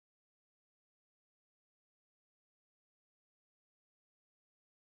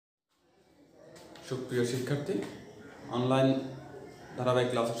সুপ্রিয় শিক্ষার্থী, অনলাইন ধারাবাহিক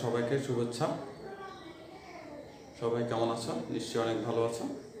ক্লাসে সবাইকে শুভেচ্ছা। সবাই কেমন আছো? নিশ্চয়ই অনেক ভালো আছো।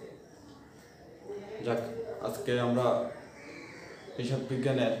 যাক, আজকে আমরা হিসাব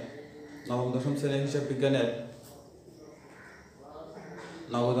বিজ্ঞানের নবম-দশম শ্রেণীর হিসাব বিজ্ঞানের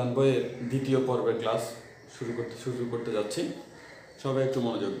নবদান বইয়ের দ্বিতীয় পর্বের ক্লাস শুরু করতে যাচ্ছি। সবাই একটু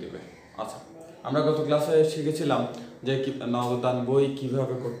মনোযোগ দিবে। আচ্ছা, আমরা গত ক্লাসে শিখেছিলাম যে নবদান বই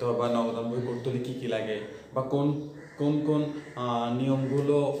কিভাবে করতে হবে, বা নবদান বই করতে হলে কী কী লাগে, বা কোন কোন কোন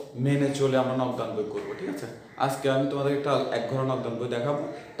নিয়মগুলো মেনে চলে আমরা নবদান বই করবো। ঠিক আছে, আজকে আমি তোমাদের একটা এক ঘর নবদান বই দেখাবো।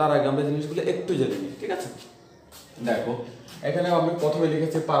 তার আগে আমরা জিনিসগুলো একটু জেনে নিই। ঠিক আছে, দেখো এখানে আমি প্রথমে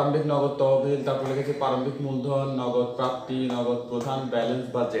লিখেছি প্রারম্ভিক নগদ তহবিল, তারপর লিখেছি প্রারম্ভিক মূলধন, নগদ প্রাপ্তি, নগদ প্রধান, ব্যালেন্স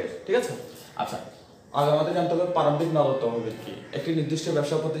বা জেড। ঠিক আছে, আচ্ছা আজ আমাদের জানতে হবে প্রারম্ভিক নগদ তহবিল কি। একটি নির্দিষ্ট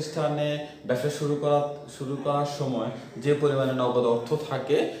ব্যবসা প্রতিষ্ঠানে ব্যবসা শুরু করার সময় যে পরিমাণে নগদ অর্থ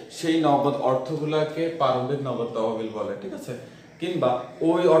থাকে সেই নগদ অর্থগুলোকে প্রারম্ভিক নগদ তহবিল বলে। ঠিক আছে, কিংবা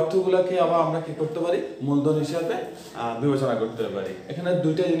ওই অর্থগুলোকে আবার আমরা কি করতে পারি, মূলধন হিসাবে বিবেচনা করতে পারি। এখানে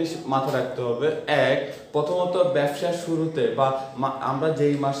দুইটা জিনিস মাথায় রাখতে হবে। এক, প্রথমত ব্যবসার শুরুতে বা আমরা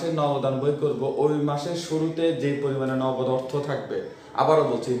যেই মাসে নগদান বই করব ওই মাসের শুরুতে যে পরিমাণে নগদ অর্থ থাকবে, আবারও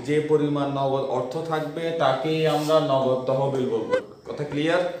বলছি যে পরিমাণ নগদ অর্থ থাকবে তাকেই আমরা নগদ তহবিল বলবো। কথা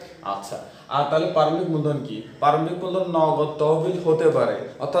ক্লিয়ার? আচ্ছা, আর তাহলে প্রারম্ভিক মূলধন কি? প্রারম্ভিক মূলধন নগদ তহবিল হতে পারে,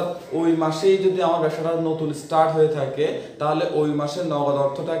 অর্থাৎ ওই মাসেই যদি আমার ব্যবসাটা নতুন স্টার্ট হয়ে থাকে তাহলে ওই মাসের নগদ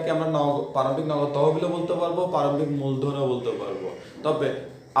অর্থটাকে আমরা প্রারম্ভিক নগদ তহবিলও বলতে পারবো, প্রারম্ভিক মূলধনও বলতে পারবো। তবে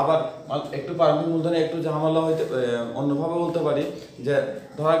আবার একটু প্রারম্ভিক মূলধনে একটু ঝামেলা হইতে অন্যভাবে বলতে পারি যে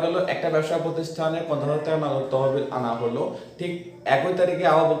ধরা গেল একটা ব্যবসা প্রতিষ্ঠানে 50,000 টাকা নগদ তহবিল আনা হলো, ঠিক একই তারিখে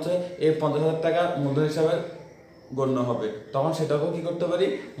আবার বলছে এই 50,000 টাকা মূলধন হিসাবে গণ্য হবে, তখন সেটাকেও কি করতে পারি,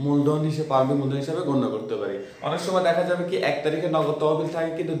 মূলধন হিসেবে প্রারম্ভিক মূলধন হিসাবে গণ্য করতে পারি। অনেক সময় দেখা যাবে কি 1 তারিখে নগদ তহবিল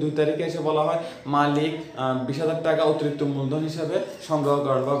থাকে কিন্তু 2 তারিখে এসে বলা হয় মালিক 20,000 টাকা অতিরিক্ত মূলধন হিসাবে সংগ্রহ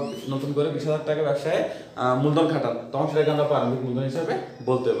করেন বা নতুন করে 20,000 টাকা ব্যবসায় মূলধন খাটান, তখন সেটাকে আমরা প্রারম্ভিক মূলধন হিসাবে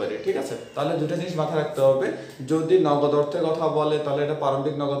বলতে পারি। ঠিক আছে, তাহলে দুটো জিনিস মাথায় রাখতে হবে। যদি নগদ অর্থের কথা বলে তাহলে এটা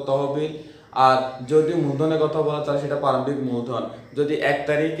প্রারম্ভিক নগদ তহবিল, আর যদি মূলধনের কথা বলে তাহলে সেটা প্রারম্ভিক মূলধন। যদি 1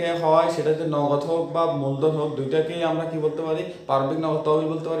 তারিখে হয় সেটা যদি নগদ হোক বা মূলধন হোক, দুইটাকেই আমরা কি বলতে পারি, প্রারম্ভিক নগদ তহবিল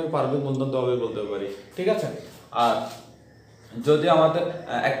বলতে পারি, প্রারম্ভিক মূলধন তহবিল বলতে পারি। ঠিক আছে, আর যদি আমাদের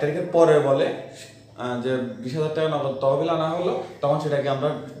 1 তারিখের পরে বলে যে 20,000 টাকা নগদ তহবিল আনা হলো, তখন সেটাকে আমরা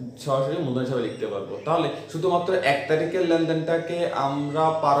সরাসরি মূলধন হিসাবে লিখতে পারবো। তাহলে শুধুমাত্র 1 তারিখের লেনদেনটাকে আমরা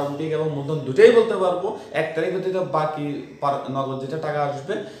প্রারম্ভিক এবং মূলধন দুটোই বলতে পারবো। 1 তারিখ ব্যতীত বাকি নগদ যেটা টাকা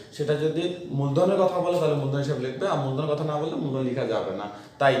আসবে সেটা যদি মূলধনের কথা বলে তাহলে মূলধন হিসাবে লিখবে, আর মূলধনের কথা না বললে মূলধন লেখা যাবে না।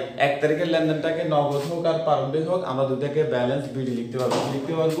 তাই 1 তারিখের লেনদেনটাকে নগদ হোক আর প্রারম্ভিক হোক আমরা দুটাকে ব্যালেন্স বিডি লিখতে পারবো।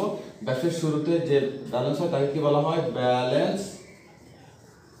 লিখতে পারবো ব্যবসার শুরুতে যে ব্যালেন্স হয় তাকে কি বলা হয়, ব্যালেন্স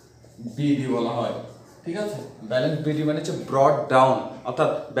বিডি বলা হয়। ঠিক আছে, ব্যালেন্স বিডি মানে হচ্ছে ব্রড ডাউন, অর্থাৎ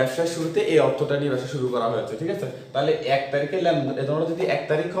ব্যবসার শুরুতে এই অর্থটা নিয়ে ব্যবসা শুরু করা হয়েছে। ঠিক আছে, তাহলে 1 তারিখে লেনদেন যদি 1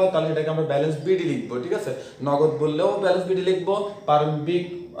 তারিখ হয় তাহলে সেটাকে আমরা ব্যালেন্স বিডি লিখবো। ঠিক আছে, নগদ বললেও ব্যালেন্স বিডি লিখবো, প্রারম্ভিক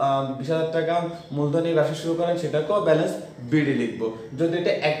 20,000 টাকা মূলধন নিয়ে ব্যবসা শুরু করেন সেটাকেও ব্যালেন্স বিডি লিখবো। যদি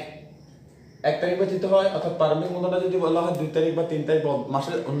এটা 1 তারিখ ব্যতীত হয়, অর্থাৎ প্রারম্ভিক মূলধনটা যদি বলা হয় 2 তারিখ বা 3 তারিখ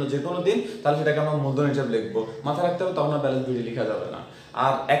মাসের অন্য যে কোনো দিন, তাহলে সেটাকে আমরা মূলধন হিসাবে লিখবো। মাথায় রাখতে হবে তখন ব্যালেন্স বিডি লেখা যাবে না।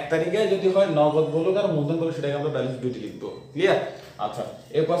 আর 1 তারিখে যদি হয় নগদ বলুক আর মূলধন বলুক সেটাকে আমরা ব্যালেন্স বিডি লিখবো। ক্লিয়ার? আচ্ছা,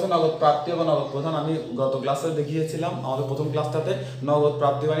 এরপর আছে নগদ প্রাপ্তি এবং নগদ প্রধান। আমি গত ক্লাসে দেখিয়েছিলাম আমাদের প্রথম ক্লাসটাতে নগদ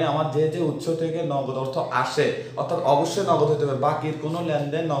প্রাপ্তি মানে আমার যে যে উৎস থেকে নগদ অর্থ আসে, অর্থাৎ অবশ্যই নগদ হতে হবে, বাকির কোনো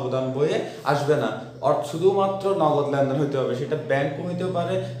লেনদেন নগদান বইয়ে আসবে না, শুধুমাত্র নগদ লেনদেন হইতে হবে। সেটা ব্যাংকও হইতে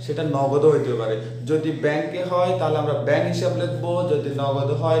পারে, সেটা নগদও হইতে পারে। যদি ব্যাংকে হয় তাহলে আমরা ব্যাংক হিসাব লিখবো, যদি নগদ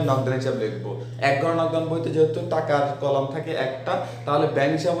হয় নগদান হিসাব লিখবো। এক ঘর নগদান বইতে যেহেতু টাকার কলাম থাকে একটা, তাহলে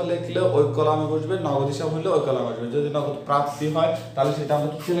ব্যাংক হিসাব লিখলে ওই কলামে বসবে, নগদ হিসাব হলে ওই কলামে বসবে। যদি নগদ প্রাপ্তি হয় তাহলে সেটা আমরা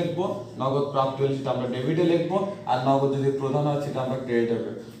কিসে লিখবো, নগদ প্রাপ্তি হলে সেটা আমরা ডেবিটে লিখবো, আর নগদ যদি প্রধান হয় সেটা আমরা ক্রেডিট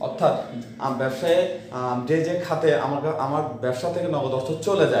হবে। অর্থাৎ ব্যবসায়ে যে খাতে আমার ব্যবসা থেকে নগদ অর্থ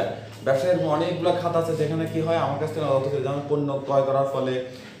চলে যায়, ব্যবসায়ের অনেকগুলো খাত আছে যেখানে কি হয় আমার কাছ থেকে নগদ অর্থ, যেমন পণ্য ক্রয় করার ফলে,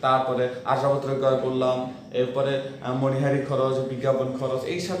 তারপরে আসবাবপত্র ক্রয় করলাম, এরপরে মণিহারি খরচ, বিজ্ঞাপন খরচ,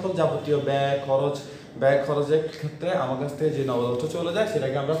 এই সকল যাবতীয় ব্যয় খরচের ক্ষেত্রে আমার কাছ থেকে যে নগদ অর্থ চলে যায়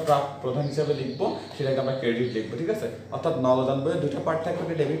সেটাকে আমরা প্রধান হিসাবে লিখবো, সেটাকে আমরা ক্রেডিট লিখবো। ঠিক আছে, অর্থাৎ নগদান বইয়ে দুটো পার্ট থাকবে,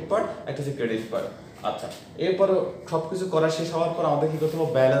 একটা ডেবিট পার্ট, একটা হচ্ছে ক্রেডিট পার্ট। আচ্ছা, এরপরে সবকিছু করা শেষ হওয়ার পর আমাদের কি করতে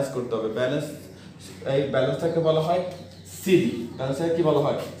হবে, ব্যালেন্স করতে হবে। এই ব্যালেন্সটাকে বলা হয় সিডি। ব্যালেন্সটাকে কি বলা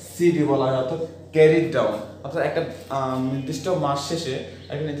হয়, সিডি বলা হয়, অর্থাৎ ক্যারিড ডাউন। অর্থাৎ একটা নির্দিষ্ট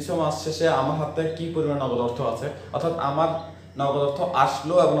মাস শেষে আমার হাতে কি পরিমাণ নগদ অর্থ আছে, অর্থাৎ আমার নগদ অর্থ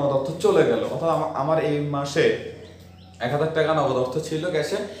আসলো এবং নগদ অর্থ চলে গেল। অর্থাৎ আমার এই মাসে 1,000 টাকা নগদ অর্থ ছিল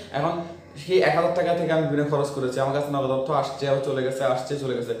ক্যাশে, এখন সেই 1000 টাকা থেকে আমি বিভিন্ন খরচ করেছি, আমার কাছে নগদ অর্থ আসছে আবার চলে গেছে, আসছে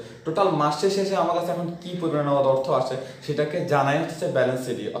চলে গেছে, টোটাল মাসের শেষে আমার কাছে এখন কি পরিমাণ নগদ অর্থ আসে সেটাকে জানাই হচ্ছে ব্যালেন্স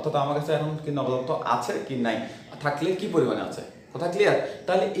শিট। অর্থাৎ আমার কাছে এখন কি নগদ অর্থ আছে কি নাই, থাকলে কি পরিমাণে আছে, কথা ক্লিয়ার?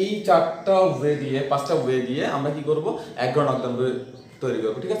 তাহলে এই 4টা ওয়ে দিয়ে 5টা ওয়ে দিয়ে আমরা কি করব, এক ঘর নগদান বই তৈরি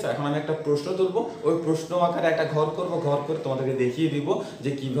করবো, ঠিক আছে? এখন আমি একটা প্রশ্ন তুলবো, ওই প্রশ্ন আকারে একটা ঘর করব, ঘর করে তোমাদেরকে দেখিয়ে দিব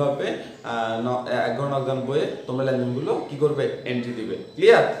যে কিভাবে এক ঘর নগদান বইয়ে তোমরা লেনদেনগুলো কি করবে, এন্ট্রি দিবে।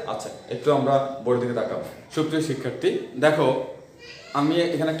 ক্লিয়ার? আচ্ছা, একটু আমরা বোর্ডের দিকে তাকাবো। সুপ্রিয় শিক্ষার্থী, দেখো আমি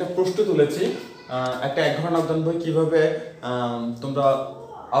এখানে একটা প্রশ্ন তুলেছি, একটা এক ঘর নগদান বই কিভাবে তোমরা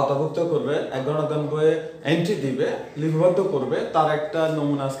আওতাভুক্ত করবে, এক ঘর নগদান বইয়ে এন্ট্রি দিবে, লিপিবদ্ধ করবে, তার একটা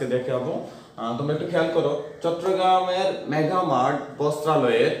নমুনা আজকে দেখাবো। তোমরা একটু খেয়াল করো, চট্টগ্রামের মেগামার্ট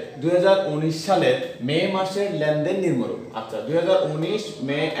বস্ত্রালয়ে 2019 সালের মে মাসের লেনদেন নিম্নরূপ। আচ্ছা, 2019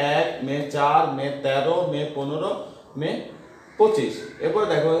 মে 1, মে 4, মে 13, মে 15, মে 25। এরপর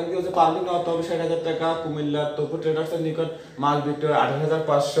দেখো কি হচ্ছে, পারমিট নেওয়া হবে 60,000 টাকা, কুমিল্লার তপু ট্রেডার্সের নিকট মাল বিক্রয়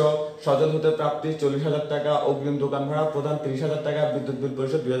 28,500, সজল হতে প্রাপ্তি 40,000 টাকা, অগ্রিম দোকান ভাড়া প্রদান 30,000 টাকা, বিদ্যুৎ বিল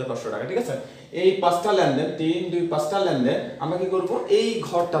পরিশোধ 2,500 টাকা। ঠিক আছে, এই 5টা লেনদেন, 3, 2, 5টা লেনদেন আমরা কি করব, এই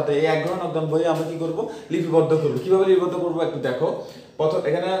ঘরটাতে, এই এক ঘর নগদান বইয়ে আমরা কি করব, লিপিবদ্ধ করব। কিভাবে লিপিবদ্ধ করব একটু দেখো। প্রথম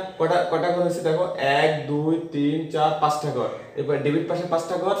এখানে কয়টা ঘর হয়েছে দেখো, 1, 2, 3, 4, 5টা ঘর। এবার ডেবিট পাশে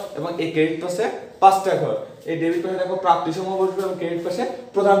 5টা ঘর এবং এই ক্রেডিট পাশে 5টা ঘর। এই ডেবিট পাশে দেখো প্রাপ্তি সমূহ বসবে এবং ক্রেডিট পাশে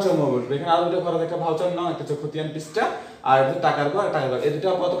প্রধান সমূহ বসবে। এখানে আরো দুটো ঘর, একটা ভাউচার নাও, একটা হচ্ছে খতিয়ান পৃষ্ঠা, আর একটা টাকার ঘর, টাকার ঘর। এই দুটো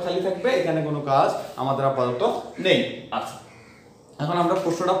আপাতত খালি থাকবে, এখানে কোনো কাজ আমাদের আপাতত নেই। আচ্ছা, এখন আমরা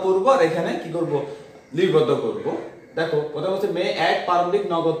প্রশ্নটা পড়বো আর এখানে কি করব, লিপিবদ্ধ করব। দেখো প্রথম হচ্ছে মে 1 প্রারম্ভিক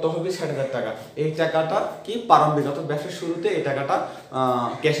নগদ তহবিল 60,000 টাকা। এই টাকাটা কি প্রারম্ভিক, অর্থাৎ ব্যবসার শুরুতে এই টাকাটা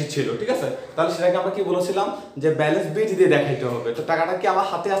ক্যাশে ছিল। ঠিক আছে, তাহলে সেটাকে আমরা কি বলেছিলাম যে ব্যালেন্স বিট দিয়ে দেখাইতে হবে। তো টাকাটা কি আমার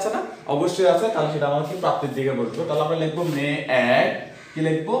হাতে আছে না? অবশ্যই আছে, তাহলে সেটা আমরা কি প্রাপ্তির দিকে বলবো। তাহলে আমরা লিখবো মে 1, কি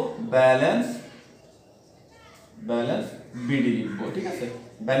লিখবো, ব্যালেন্স বিডি লিখবো। ঠিক আছে,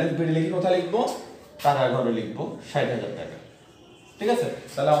 ব্যালেন্স বিডি লিখে কোথায় লিখবো, টাকার ঘরে লিখবো 60,000 টাকা। ঠিক আছে,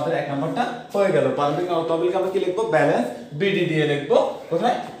 তাহলে আমাদের এক নাম্বারটা হয়ে গেল। প্রারম্ভিক নগদ তহবিলকে আমরা কি লিখবো, ব্যালেন্স বিডি দিয়ে লিখবো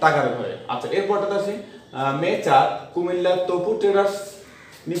কোথায়, টাকার ঘরে। আচ্ছা, এরপরটা আছে মে 4 কুমিল্লার তপু ট্রেডার্স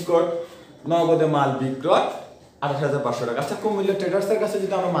নিকট নগদে মাল বিক্রয় 28,500 টাকা। আচ্ছা, কুমিল্লা ট্রেডার্সের কাছে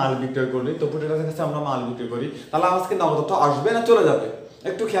যদি আমরা মাল বিক্রয় করি, তপু ট্রেডার্সের কাছে আমরা মাল বিক্রয় করি, তাহলে আজকে নগদ অর্থ আসবে না চলে যাবে?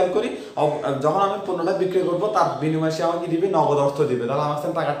 একটু খেয়াল করি, যখন আমি পণ্যটা বিক্রি করবো তার বিনিময়ে সে আমাকে দিবে, নগদ অর্থ দিবে, তাহলে আমার কাছে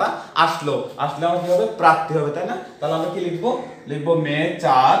টাকাটা আসলে আমার কি হবে, প্রাপ্তি হবে, তাই না? তাহলে আমরা কি লিখবো, মে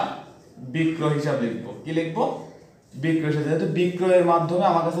 4 বিক্রয় হিসাব লিখবো। কি লিখবো, বিক্রয় হিসাব। যেহেতু বিক্রয়ের মাধ্যমে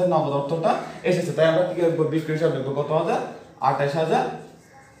আমার কাছে নগদ অর্থটা এসেছে, তাই আমরা কি লিখবো, বিক্রয় হিসাব লিখবো কত হাজার,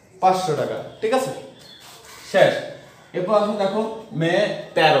 28,500 টাকা। ঠিক আছে, শেষ। এরপর আসুন দেখো মে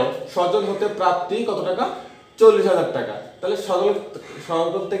 13 সজল হতে প্রাপ্তি কত টাকা, 40,000 টাকা। তাহলে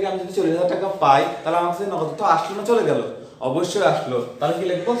সজল থেকে আমি যদি 40,000 টাকা পাই, তাহলে আমার কাছে নগদ তো আসলো না চলে গেল? অবশ্যই আসলো। তাহলে কি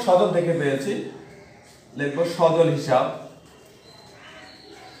লিখবো, সজল থেকে পেয়েছি, লিখবো সজল হিসাব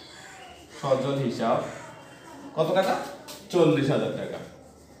কত টাকা, 40,000 টাকা।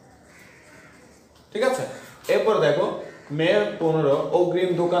 ঠিক আছে, এরপর দেখো মে 15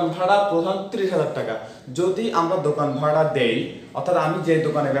 অগ্রিম দোকান ভাড়া প্রধান 30,000 টাকা। যদি আমরা দোকান ভাড়া দেই, অর্থাৎ আমি যে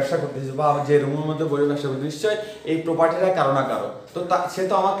দোকানে ব্যবসা করতেছি বা যে রুমের মধ্যে বই ব্যবসা করতে, নিশ্চয়ই এই প্রপার্টিটা কারো না কারো, তো সে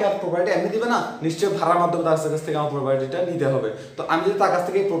তো আমাকে আর প্রপার্টি এমনি দিবে না, নিশ্চয়ই ভাড়ার মাধ্যমে তার কাছ থেকে আমার প্রপার্টিটা নিতে হবে। তো আমি যদি তার কাছ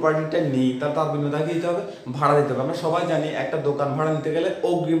থেকে এই প্রপার্টিটা নিই, তাহলে তার বিনিময়ে তাকে দিতে হবে, ভাড়া দিতে হবে। আমরা সবাই জানি একটা দোকান ভাড়া নিতে গেলে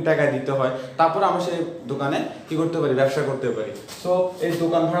অগ্রিম টাকা দিতে হয়, তারপরে আমরা সেই দোকানে কি করতে পারি, ব্যবসা করতে পারি। সো এই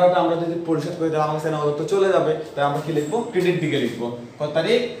দোকান ভাড়াটা আমরা যদি পরিশোধ করে দিই, আমার কাছে নগদ তো চলে যাবে, তাই আমরা কি লিখবো, ক্রেডিট দিকে লিখবো। কত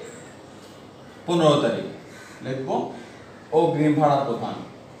তারিখ, 15 তারিখ লিখবো অগ্রিম ভাড়া প্রধান,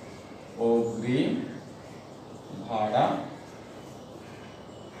 অগ্রিম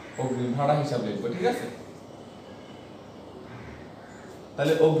ভাড়া হিসাব লিখবো। ঠিক আছে,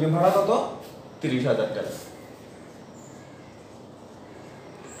 তাহলে অগ্রিম ভাড়া কত, 30,000 টাকা।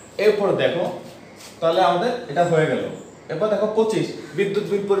 এরপর দেখো, তাহলে আমাদের এটা হয়ে গেল। এরপর দেখো 25 বিদ্যুৎ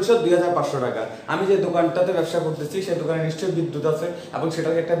বিল পরিশোধ 2,500 টাকা। আমি যে দোকানটাতে ব্যবসা করতেছি সেই দোকানে নিশ্চয়ই বিদ্যুৎ আছে এবং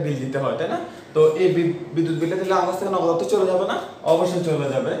সেটাকে একটা বিল দিতে হয়, তাই না? তো এই বিদ্যুৎ বিলটা দিলে আমার থেকে নগদ অর্থ চলে যাবে না? অবশ্যই চলে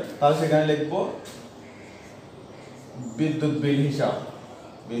যাবে। তাহলে সেখানে লিখবো বিদ্যুৎ বিল হিসাব,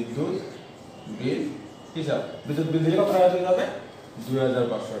 বিদ্যুৎ বিল দিলে কত টাকা চলে যাবে,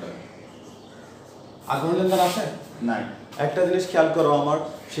 2,500 টাকা। আর কোনো লেনদেন আছে নাই? একটা জিনিস খেয়াল করো আমার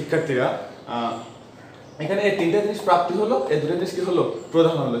শিক্ষার্থীরা, এখানে এই তিনটা জিনিস প্রাপ্তি হলো, এই দুটো জিনিস কি হলো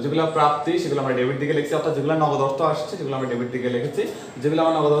প্রধান হলো। যেগুলো প্রাপ্তি সেগুলো আমরা ডেবিট দিকে লিখছি, অর্থাৎ যেগুলো নগদ অর্থ আসছে সেগুলো আমরা ডেবিট দিকে লিখেছি, যেগুলো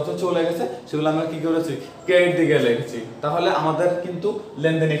আমার নগদ অর্থ চলে গেছে সেগুলো আমরা কি করেছি ক্রেডিট দিকে লিখেছি। তাহলে আমাদের কিন্তু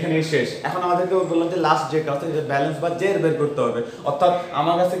লেনদেন এখানেই শেষ। এখন আমাদেরকে বললাম যে লাস্ট যে কাজটা যে ব্যালেন্স বা জের বের করতে হবে, অর্থাৎ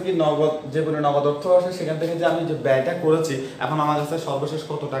আমার কাছে কি নগদ যে কোনো নগদ অর্থ আসে সেখান থেকে যে আমি যে ব্যয়টা করেছি এখন আমার কাছে সর্বশেষ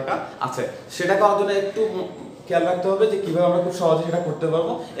কত টাকা আছে সেটা করার জন্য একটু খেয়াল রাখতে হবে যে কিভাবে আমরা খুব সহজে সেটা করতে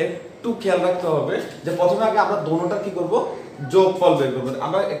পারবো। একটু খেয়াল রাখতে হবে যে প্রথমে আগে আমরা দোনোটা কি করব যোগফল বের করবো।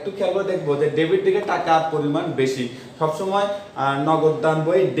 আমরা একটু খেয়াল করে দেখবো যে ডেবিট দিকে টাকার পরিমাণ বেশি, সবসময় নগদ দান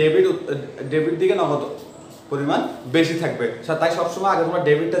বই ডেবিট দিকে নগদ পরিমাণ বেশি থাকবে, তাই সবসময় আগে তোমরা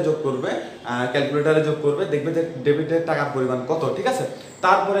ডেবিটটা যোগ করবে, ক্যালকুলেটারে যোগ করবে, দেখবে যে ডেবিটের টাকার পরিমাণ কত, ঠিক আছে।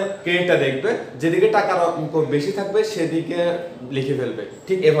 তারপরে ক্রেডিটটা দেখবে, যেদিকে টাকার অঙ্ক বেশি থাকবে সেদিকে লিখে ফেলবে।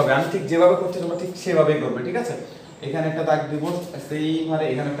 ঠিক এভাবে আমি ঠিক যেভাবে করছি তোমরা ঠিক সেভাবেই করবে, ঠিক আছে। এখানে একটা দাগ দিব, সেইভাবে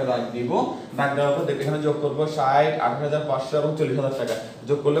এখানে একটা দাগ দিব, দাগ দেওয়ার পর এখানে যোগ করবো 60, 28,500 এবং 40,000 টাকা।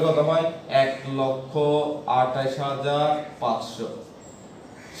 যোগ করলে কত হয় 1,28,500।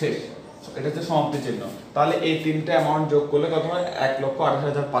 শেষ, এটা হচ্ছে সমাপ্তি চিহ্ন। তাহলে এই তিনটা অ্যামাউন্ট যোগ করলে কত হয়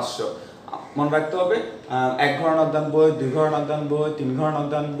 1,28,500। মনে রাখতে হবে 1 ঘর নগদান বই, 2 ঘর নগদান বই, 3 ঘর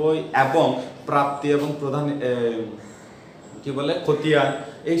নগদান বই এবং প্রাপ্তি এবং প্রধান কি বলে খতিয়ান,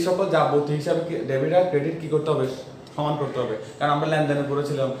 এই সকল যাবতীয় হিসাবে ডেবিট আর ক্রেডিট কি করতে হবে সমান করতে হবে। কারণ আমরা লেনদেনে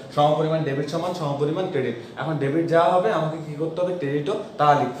করেছিলাম সমপরিমাণ ডেবিট সমান সমপরিমাণ ক্রেডিট। এখন ডেবিট যা হবে আমাকে কি করতে হবে ক্রেডিটও তা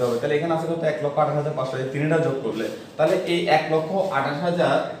লিখতে হবে। তাহলে এখানে আছে কত 1,28,500, এই তিনটা যোগ করলে তাহলে এই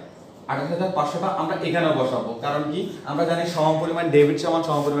 1,28,500টা আমরা এখানেও বসাবো। কারণ কি আমরা জানি সমপরিমাণ ডেবিট সমান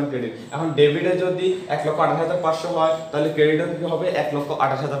সমপরিমাণ ক্রেডিট। এখন ডেবিটে যদি 1,28,500 হয় তাহলে ক্রেডিটও কি হবে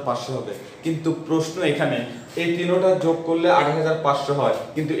 1,28,500 হবে। কিন্তু প্রশ্ন এখানে এই তিনটা যোগ করলে 28,500 হয়,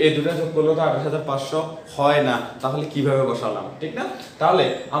 কিন্তু এই দুটো যোগ করলে তো 28,500 হয় না। তাহলে কিভাবে বসালাম, ঠিক না? তাহলে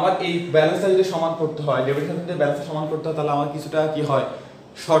আমার এই ব্যালেন্সটা যদি সমান করতে হয়, ডেবিটের সাথে যদি ব্যালেন্সটা সমান করতে হয় তাহলে আমার কিছুটা কি হয়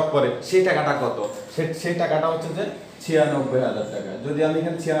শর্ট পড়ে। সেই টাকাটা কত? সেই টাকাটা হচ্ছে যে 96,000 টাকা। যদি আমি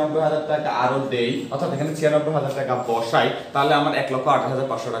এখানে 96,000 টাকা আরো দেই, অর্থাৎ এখানে 96,000 টাকা বসাই, তাহলে আমার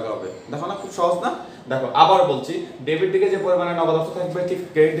 1,28,500 টাকা হবে। দেখো না খুব সহজ না? দেখো আবার বলছি, ডেবিট দিকে যে পরিমাণে নগদ অর্থ থাকবে ঠিক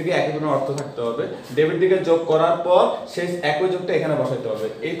ক্রেডিট দিকে একই পরিমাণ অর্থ থাকতে হবে। ডেবিট দিকে যোগ করার পর সেই একই যোগটা এখানে বসাইতে হবে।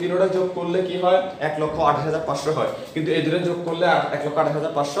 এই তিনটা যোগ করলে কি হয় 1,28,500 হয়, কিন্তু এই দুটো যোগ করলে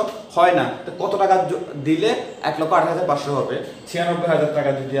 1,28,500 হয় না। তো কত টাকা দিলে 1,28,500 হবে? 96,000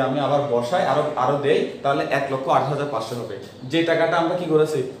 টাকা যদি আমি আবার বসাই আরো দেই তাহলে 1,08,500 হবে। যে টাকাটা আমরা কি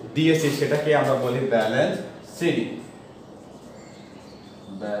করেছি দিয়েছি সেটাকে আমরা বলি ব্যালেন্স সিডি।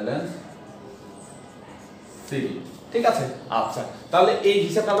 ব্যালেন্স সিডি, ঠিক আছে। আচ্ছা, তাহলে এই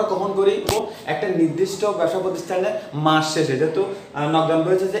হিসাবটা আমরা কখন করি? একটা নির্দিষ্ট ব্যবসা প্রতিষ্ঠানে মাস শেষে, যেহেতু নকডাউন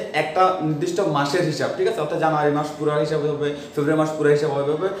হয়েছে যে একটা নির্দিষ্ট মাসের হিসাব, ঠিক আছে। অর্থাৎ জানুয়ারি মাস পুরো হিসাব হবে, ফেব্রুয়ারি মাস পুরো হিসাব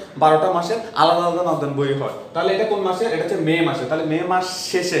হবে, 12টা মাসের আলাদা আলাদা নকডাউন বই হয়। তাহলে এটা কোন মাসে? এটা হচ্ছে মে মাসে। তাহলে মে মাস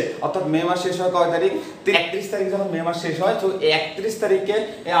শেষে, অর্থাৎ মে মাস শেষ হয় কয় তারিখ? 31 তারিখ যখন মে মাস শেষ হয়, তো 31 তারিখে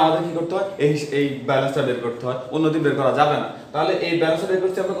আমাদের কি করতে হয় এই ব্যালেন্সটা বের করতে হয়, অন্যদিন বের করা যাবে না। তাহলে এই ব্যালেন্সটা বের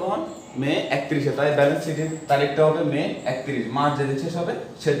করতে আমরা কখন? মে 31-এ। তাই ব্যালেন্স শিটের তারিখটা হবে মে 31, মাস যেদিন শেষ হবে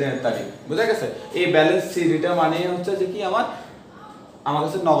সেদিনের তারিখ। বুঝা গেছে? এই ব্যালেন্স শিটটা মানে হচ্ছে যে কি আমার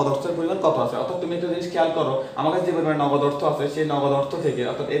কাছে নগদ অর্থের পরিমাণ কত আছে। অর্থাৎ তুমি একটা জিনিস খেয়াল করো, আমার কাছে যে পরিমাণ নগদ অর্থ আছে সেই নগদ অর্থ থেকে,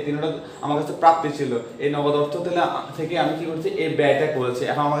 অর্থাৎ এই তিনটা আমার কাছে প্রাপ্তি ছিল, এই নগদ অর্থ থেকে আমি কি করছি এই ব্যয়টা করেছি।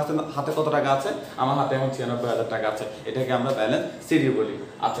 এখন আমার কাছে হাতে কত টাকা আছে? আমার হাতে এখন 96,000 টাকা আছে। এটাকে আমরা ব্যালেন্স সিডি বলি।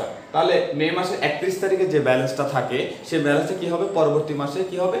 আচ্ছা, তাহলে মে মাসের 31 তারিখে যে ব্যালেন্সটা থাকে সেই ব্যালেন্সটা কি হবে পরবর্তী মাসে?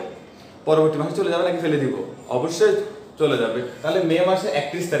 কি হবে পরবর্তী মাসে চলে যাবে নাকি ফেলে দিব? অবশ্যই চলে যাবে। তাহলে মে মাসের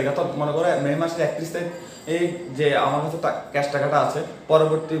 31 তারিখ, অর্থাৎ মনে করো মে মাসের 31 তারিখ এই যে আমার কাছে ক্যাশ টাকাটা আছে,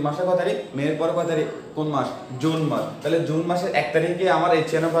 পরবর্তী মাসে কত তারিখ? মেয়ের পরে কত তারিখ? কোন মাস? জুন মাস। তাহলে জুন মাসের 1 তারিখে আমার এই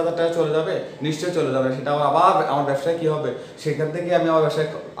 96,000 টাকা চলে যাবে? নিশ্চয়ই চলে যাবে। সেটা আবার আমার ব্যবসায় কি হবে? সেখান থেকে আমি আমার ব্যবসায়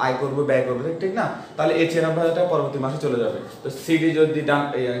আয় করবো, ব্যয় করবো, ঠিক না? তাহলে এই 96,000 টাকা পরবর্তী মাসে চলে যাবে। তো সিডি যদি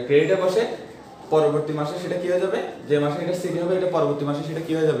ক্রেডিটে বসে পরবর্তী মাসে সেটা কি হয়ে যাবে? যে মাসে এটা সিডি হবে এটা পরবর্তী মাসে সেটা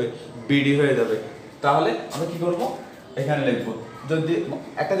কি হয়ে যাবে? বিডি হয়ে যাবে। তাহলে আমরা কি করব? এখানে লিখবো। যদি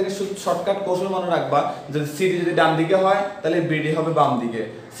একটা জিনিস শর্টকাট কৌশল মনে রাখবা, যদি সিডি যদি ডান দিকে হয় তাহলে বিডি হবে বাম দিকে,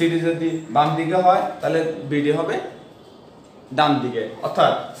 সিডি যদি বাম দিকে হয় তাহলে বিডি হবে ডান দিকে।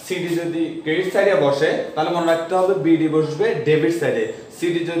 অর্থাৎ সিডি যদি ক্রেডিট সাইডে বসে তাহলে মনে রাখতে হবে বিডি বসবে ডেবিট সাইডে,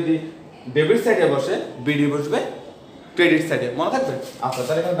 সিডি যদি ডেবিট সাইডে বসে বিডি বসবে ক্রেডিট সাইডে। মনে থাকবে? আচ্ছা,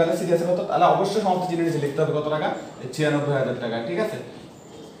 তাহলে এখানে ব্যালেন্স সিডি আছে কত? তাহলে অবশ্যই সমস্ত জিনিস লিখতে হবে কত টাকা? 96,000 টাকা, ঠিক আছে।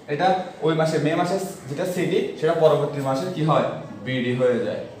 এটা ওই মাসে মে মাসে যেটা সিডি সেটা পরবর্তী মাসে কি হয়? বিডি হয়ে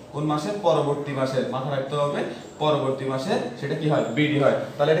যায়। কোন মাসে? পরবর্তী মাসে। মাথা রাখতে হবে পরবর্তী মাসে সেটা কি হয়? বিডি হয়।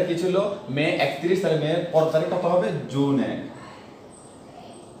 তাহলে এটা কি ছিল? মে 31, তাহলে মে এর পর তারিখ কত হবে? জুন 1।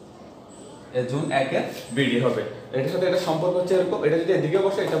 জুন 1-এর বিডি হবে। এটার সাথে এটা সম্পর্ক হচ্ছে এরকম, এটা যদি এদিকে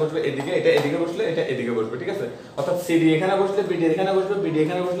বসে এটা বসবে এদিকে, এটা এদিকে বসলে এটা এদিকে বসবে, ঠিক আছে? অর্থাৎ সিডি এখানে বসলে বিডি এখানে বসবে, বিডি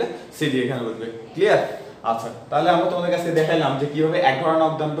এখানে বসলে সিডি এখানে বসবে। ক্লিয়ার? আচ্ছা, তাহলে আমরা তোমাদের কাছে দেখাইলাম যে কিভাবে এক ঘোড়া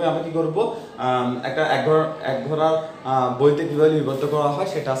নবদান বই আমরা কি করব, একটা এক ঘোড়ার বইতে কিভাবে লিপিবদ্ধ করা হয়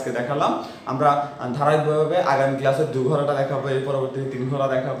সেটা আজকে দেখালাম। আমরা ধারাবাহিকভাবে আগামী ক্লাসে 2 ঘোড়াটা দেখাবো, এর পরবর্তীতে 3 ঘোড়া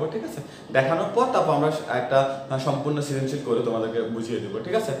দেখাবো, ঠিক আছে? দেখানোর পর তারপর আমরা একটা সম্পূর্ণ সৃজনশীল করে তোমাদেরকে বুঝিয়ে দেবো,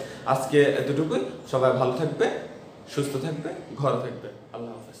 ঠিক আছে? আজকে এতটুকুই। সবাই ভালো থাকবে, সুস্থ থাকবে, ঘরে থাকবে।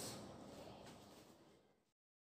 আল্লাহ হাফেজ।